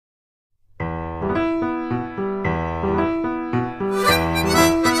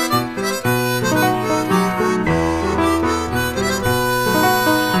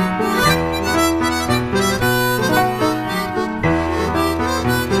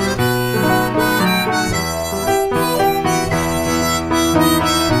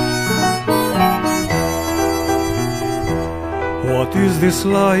is this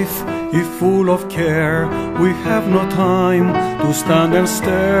life, if full of care? We have no time to stand and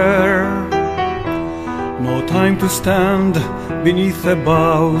stare. No time to stand beneath the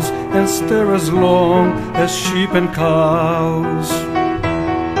boughs and stare as long as sheep and cows.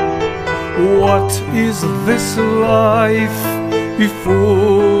 What is this life, if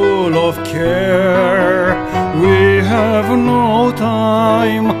full of care? We have no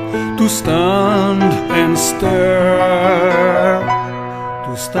time to stand and stare,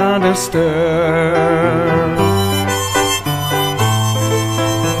 to stand and stare.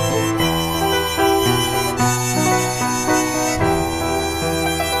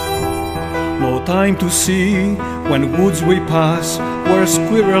 No time to see when woods we pass, where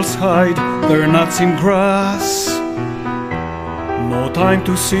squirrels hide their nuts in grass. No time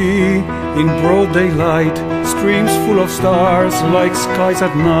to see in broad daylight streams full of stars like skies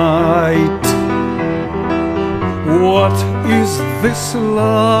at night. What is this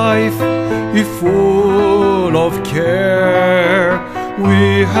life, if full of care?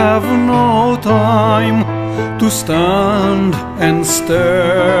 We have no time to stand and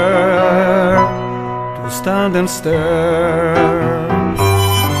stare, to stand and stare.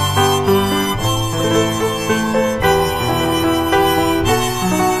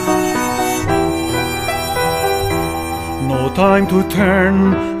 No time to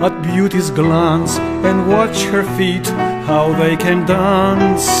turn at beauty's glance and watch her feet, how they can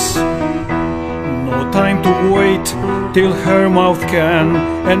dance. No time to wait till her mouth can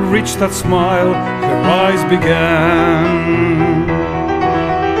enrich that smile her eyes began.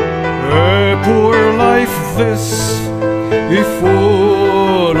 A poor life this, if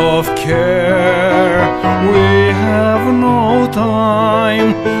full of care. We have no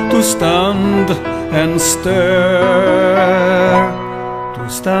time to stand and stare, to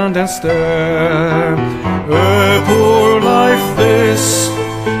stand and stare. A poor life this,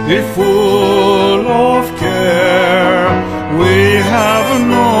 if full of care. We have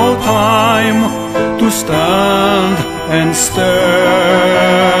no time to stand and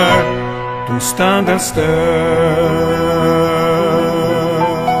stare, to stand and stare.